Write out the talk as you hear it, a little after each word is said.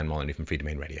Molyneux from Free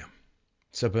Domain Radio.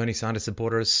 So Bernie Sanders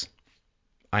supporters,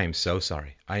 I am so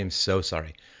sorry. I am so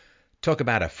sorry. Talk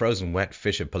about a frozen wet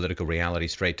fish of political reality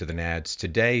straight to the nads.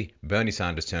 Today, Bernie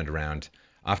Sanders turned around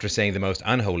after saying the most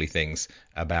unholy things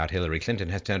about Hillary Clinton,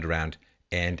 has turned around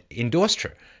and endorsed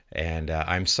her. And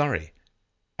I'm sorry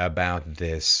about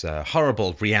this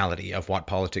horrible reality of what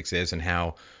politics is and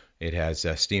how it has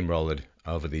steamrolled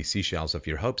over the seashells of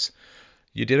your hopes.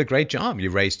 You did a great job. You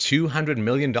raised $200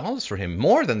 million for him,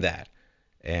 more than that.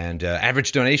 And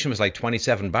average donation was like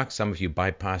 $27. Some of you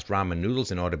bypassed ramen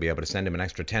noodles in order to be able to send him an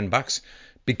extra $10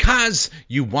 because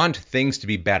you want things to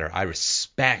be better. I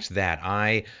respect that.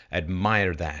 I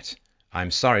admire that.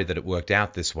 I'm sorry that it worked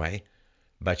out this way,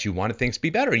 but you wanted things to be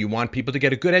better. You want people to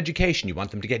get a good education. You want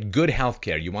them to get good health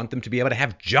care. You want them to be able to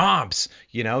have jobs,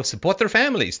 support their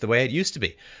families the way it used to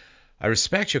be. I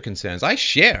respect your concerns. I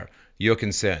share your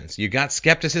concerns. You got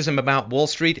skepticism about Wall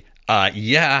Street?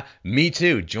 Yeah, me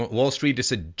too. Wall Street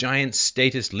is a giant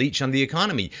status leech on the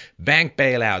economy. Bank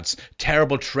bailouts,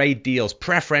 terrible trade deals,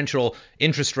 preferential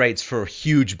interest rates for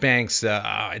huge banks.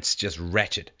 It's just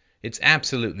wretched. It's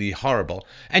absolutely horrible.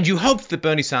 And you hoped that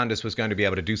Bernie Sanders was going to be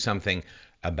able to do something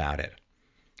about it.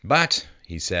 But,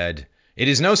 he said, it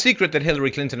is no secret that Hillary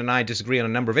Clinton and I disagree on a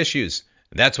number of issues.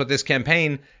 That's what this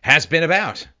campaign has been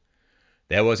about.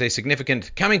 There was a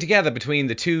significant coming together between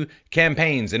the two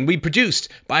campaigns, and we produced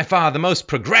by far the most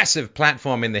progressive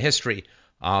platform in the history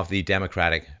of the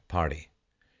Democratic Party.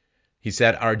 He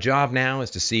said, our job now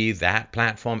is to see that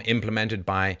platform implemented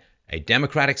by a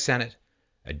Democratic Senate,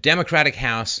 a Democratic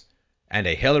House, and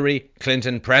a Hillary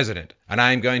Clinton president. And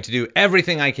I'm going to do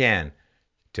everything I can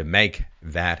to make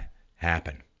that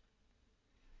happen.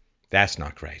 That's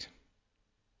not great.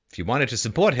 If you wanted to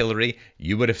support Hillary,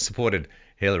 you would have supported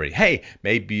Hillary. Hey,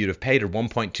 maybe you'd have paid her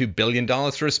 $1.2 billion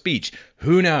for a speech.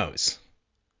 Who knows?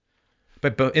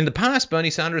 But in the past, Bernie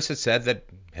Sanders had said that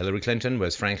Hillary Clinton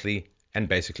was frankly and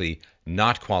basically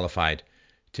not qualified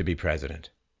to be president.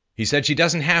 He said she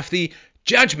doesn't have the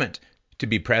judgment to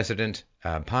be president,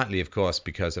 partly, of course,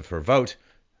 because of her vote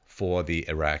for the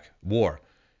Iraq War.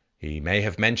 He may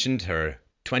have mentioned her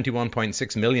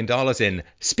 $21.6 million in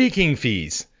speaking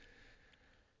fees.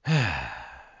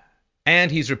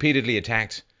 And he's repeatedly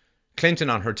attacked Clinton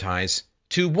on her ties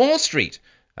to Wall Street.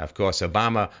 Of course,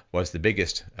 Obama was the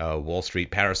biggest Wall Street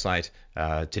parasite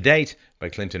to date,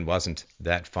 but Clinton wasn't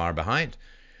that far behind.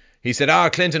 He said,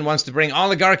 Clinton wants to bring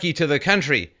oligarchy to the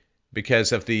country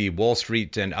because of the Wall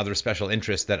Street and other special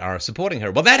interests that are supporting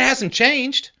her. Well, that hasn't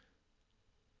changed.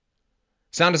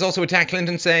 Sanders also attacked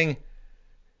Clinton, saying,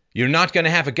 you're not going to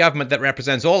have a government that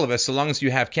represents all of us so long as you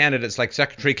have candidates like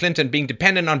Secretary Clinton being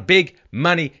dependent on big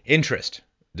money interest.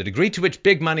 The degree to which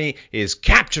big money is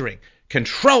capturing,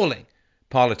 controlling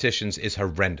politicians is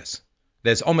horrendous.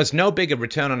 There's almost no bigger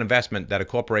return on investment that a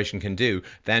corporation can do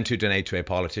than to donate to a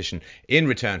politician in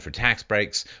return for tax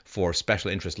breaks, for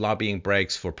special interest lobbying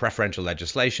breaks, for preferential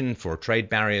legislation, for trade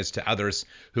barriers to others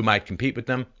who might compete with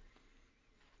them.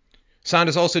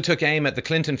 Sanders also took aim at the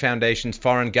Clinton Foundation's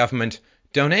foreign government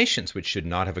donations, which should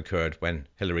not have occurred when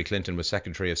Hillary Clinton was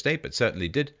Secretary of State, but certainly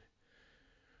did.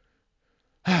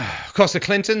 Of course, the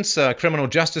Clintons, criminal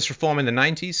justice reform in the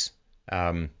 90s,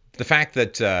 the fact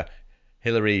that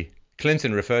Hillary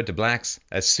Clinton referred to blacks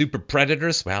as super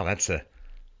predators, well, that's a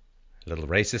little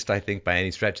racist, I think, by any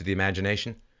stretch of the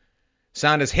imagination.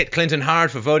 Sanders hit Clinton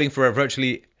hard for voting for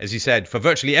virtually, as he said, for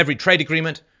virtually every trade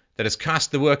agreement that has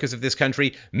cost the workers of this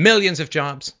country millions of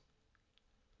jobs.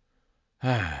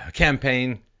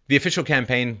 The official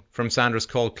campaign from Sanders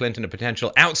called Clinton a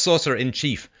potential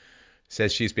outsourcer-in-chief,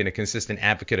 says she's been a consistent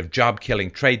advocate of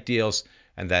job-killing trade deals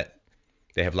and that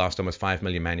they have lost almost 5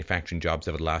 million manufacturing jobs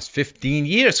over the last 15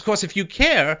 years. Of course, if you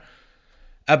care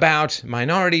about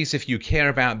minorities, if you care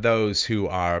about those who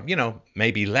are,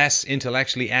 maybe less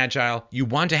intellectually agile, you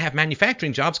want to have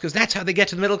manufacturing jobs because that's how they get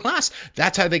to the middle class.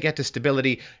 That's how they get to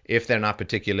stability if they're not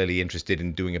particularly interested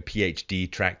in doing a PhD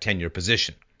track tenure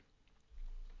position.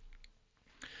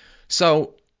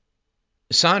 So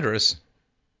Sanders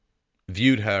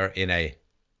viewed her in a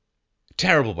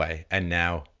terrible way, and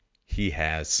now he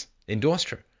has endorsed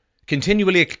her.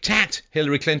 Continually attacked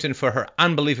Hillary Clinton for her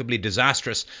unbelievably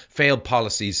disastrous, failed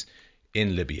policies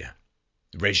in Libya.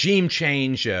 Regime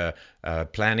change,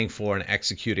 planning for and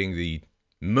executing the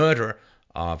murder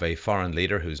of a foreign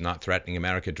leader who's not threatening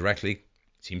America directly.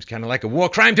 Seems kind of like a war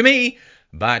crime to me,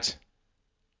 but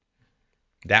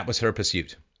that was her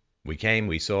pursuit. We came,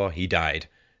 we saw, he died,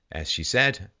 as she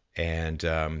said, and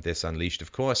this unleashed,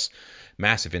 of course,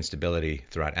 massive instability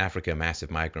throughout Africa,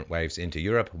 massive migrant waves into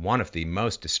Europe, one of the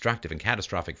most destructive and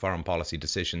catastrophic foreign policy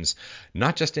decisions,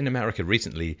 not just in America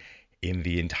recently, in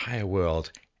the entire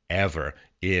world ever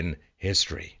in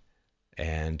history.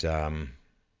 And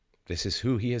this is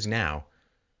who he is now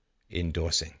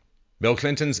endorsing. Bill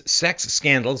Clinton's sex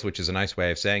scandals, which is a nice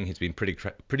way of saying he's been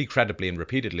pretty credibly and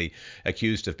repeatedly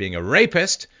accused of being a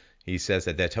rapist. He says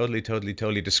that they're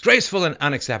totally disgraceful and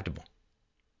unacceptable.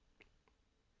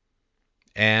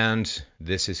 And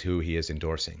this is who he is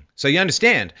endorsing. So you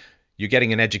understand, you're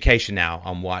getting an education now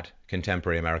on what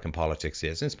contemporary American politics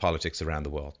is. And it's politics around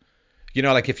the world. You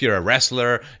know, like if you're a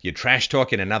wrestler, you're trash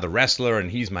talking another wrestler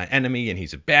and he's my enemy and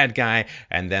he's a bad guy.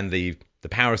 And then the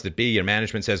powers that be, your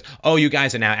management says, oh, you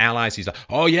guys are now allies. He's like,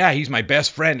 oh, yeah, he's my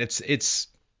best friend. It's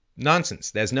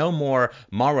nonsense. There's no more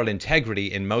moral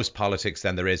integrity in most politics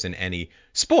than there is in any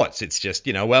sports. It's just,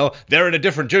 well, they're in a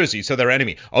different jersey, so they're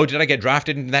enemy. Oh, did I get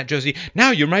drafted into that jersey?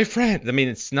 Now you're my friend. I mean,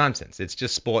 it's nonsense. It's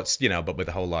just sports, but with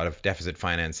a whole lot of deficit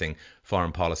financing,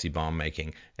 foreign policy bomb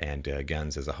making, and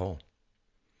guns as a whole.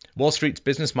 Wall Street's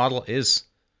business model is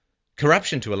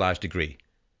corruption to a large degree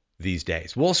these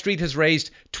days. Wall Street has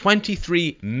raised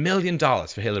 $23 million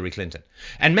for Hillary Clinton.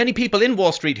 And many people in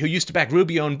Wall Street who used to back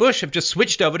Rubio and Bush have just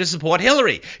switched over to support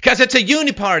Hillary because it's a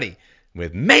uniparty,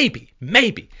 with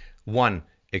maybe one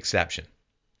exception.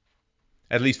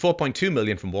 At least $4.2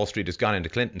 million from Wall Street has gone into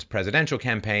Clinton's presidential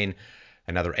campaign.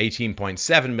 Another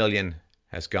 $18.7 million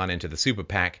has gone into the super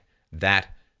PAC that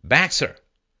backs her.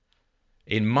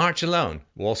 In March alone,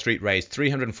 Wall Street raised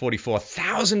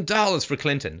 $344,000 for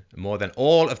Clinton, more than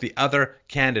all of the other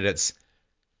candidates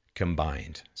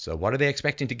combined. So what are they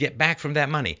expecting to get back from that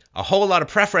money? A whole lot of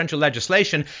preferential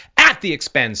legislation at the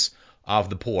expense of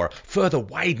the poor, further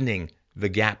widening the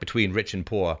gap between rich and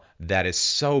poor that is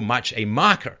so much a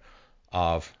marker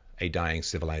of a dying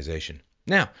civilization.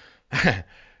 Now,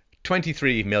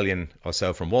 23 million or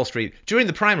so from Wall Street. During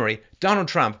the primary, Donald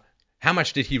Trump, how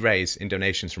much did he raise in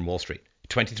donations from Wall Street?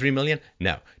 23 million?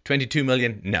 No. 22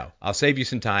 million? No. I'll save you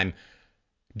some time.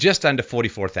 Just under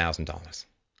 $44,000.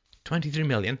 23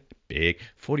 million, big.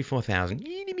 44,000,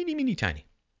 mini, tiny.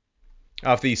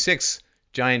 Of the 6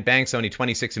 giant banks, only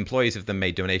 26 employees of them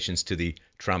made donations to the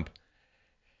Trump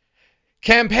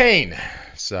campaign.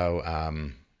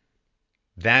 So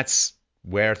that's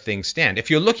where things stand.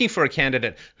 If you're looking for a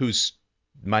candidate whose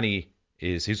money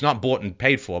who's not bought and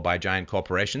paid for by giant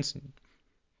corporations,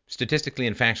 statistically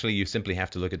and factually, you simply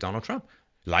have to look at Donald Trump.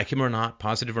 Like him or not,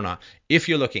 positive or not. If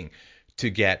you're looking to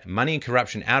get money and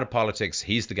corruption out of politics,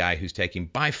 he's the guy who's taking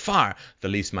by far the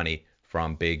least money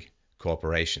from big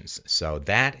corporations. So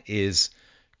that is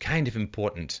kind of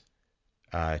important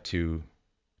to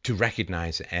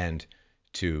recognize and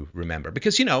to remember.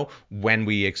 Because, when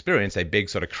we experience a big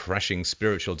sort of crushing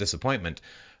spiritual disappointment,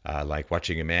 like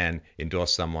watching a man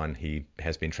endorse someone he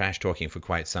has been trash talking for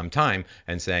quite some time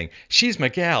and saying, she's my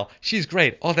gal, she's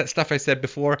great, all that stuff I said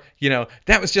before,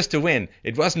 that was just to win.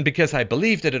 It wasn't because I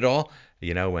believed it at all.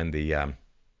 When the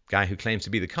guy who claims to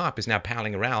be the cop is now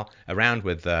palling around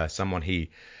with someone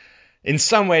he in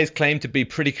some ways claimed to be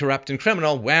pretty corrupt and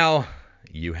criminal, well,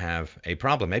 you have a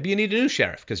problem. Maybe you need a new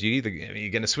sheriff because you're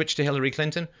going to switch to Hillary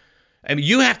Clinton. I mean,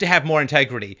 you have to have more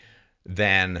integrity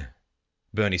than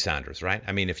Bernie Sanders, right?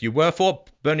 I mean, if you were for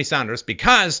Bernie Sanders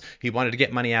because he wanted to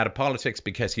get money out of politics,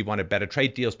 because he wanted better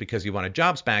trade deals, because he wanted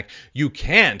jobs back, you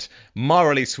can't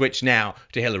morally switch now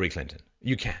to Hillary Clinton.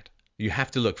 You can't. You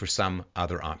have to look for some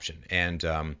other option. And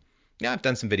I've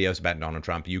done some videos about Donald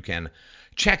Trump. You can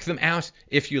check them out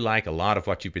if you like. A lot of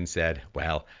what you've been said,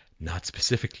 well, not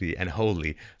specifically and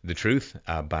wholly the truth,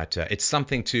 but it's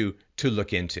something to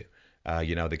look into.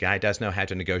 The guy does know how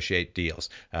to negotiate deals.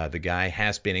 The guy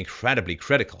has been incredibly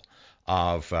critical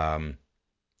of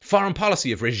foreign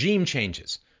policy, of regime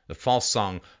changes, the false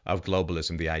song of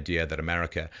globalism, the idea that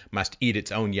America must eat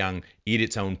its own young, eat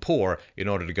its own poor in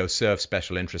order to go serve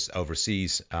special interests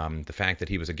overseas. The fact that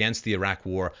he was against the Iraq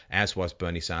war, as was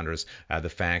Bernie Sanders. The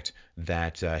fact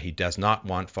that he does not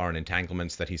want foreign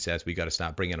entanglements, that he says we got to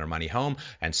start bringing our money home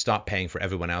and stop paying for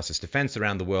everyone else's defense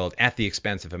around the world at the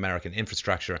expense of American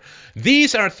infrastructure.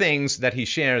 These are things that he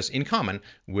shares in common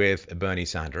with Bernie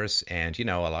Sanders. And,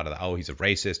 a lot of he's a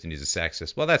racist and he's a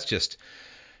sexist. Well, that's just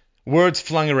words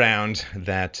flung around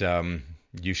that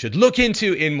you should look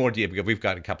into in more detail. We've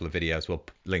got a couple of videos. We'll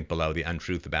link below the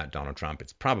untruth about Donald Trump.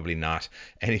 It's probably not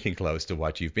anything close to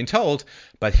what you've been told.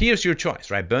 But here's your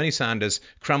choice, right? Bernie Sanders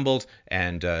crumbled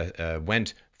and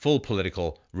went full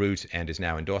political route and is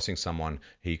now endorsing someone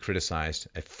he criticized.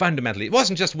 Fundamentally, it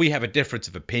wasn't just we have a difference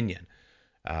of opinion.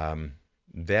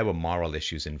 There were moral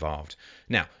issues involved.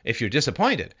 Now, if you're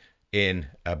disappointed in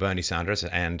Bernie Sanders,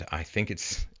 and I think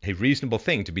it's a reasonable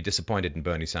thing to be disappointed in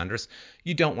Bernie Sanders.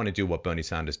 You don't want to do what Bernie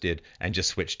Sanders did and just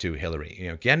switch to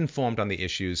Hillary. Get informed on the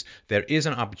issues. There is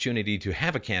an opportunity to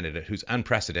have a candidate who's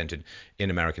unprecedented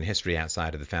in American history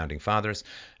outside of the founding fathers.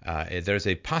 There's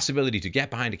a possibility to get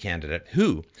behind a candidate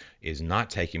who is not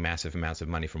taking massive amounts of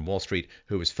money from Wall Street,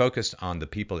 who is focused on the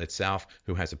people itself,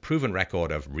 who has a proven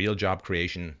record of real job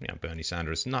creation. Bernie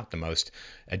Sanders, not the most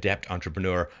adept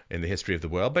entrepreneur in the history of the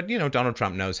world, but Donald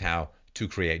Trump knows how to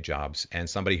create jobs, and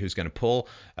somebody who's going to pull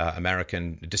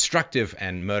American destructive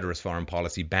and murderous foreign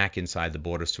policy back inside the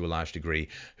borders to a large degree,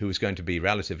 who is going to be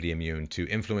relatively immune to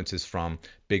influences from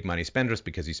big money spenders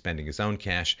because he's spending his own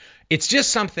cash. It's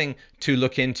just something to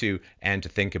look into and to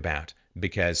think about,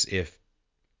 because if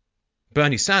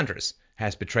Bernie Sanders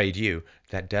has betrayed you,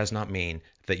 that does not mean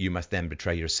that you must then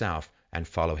betray yourself and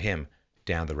follow him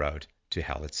down the road to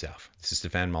hell itself. This is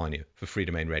Stefan Molyneux for Free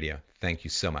Domain Radio. Thank you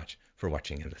so much for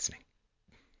watching and listening.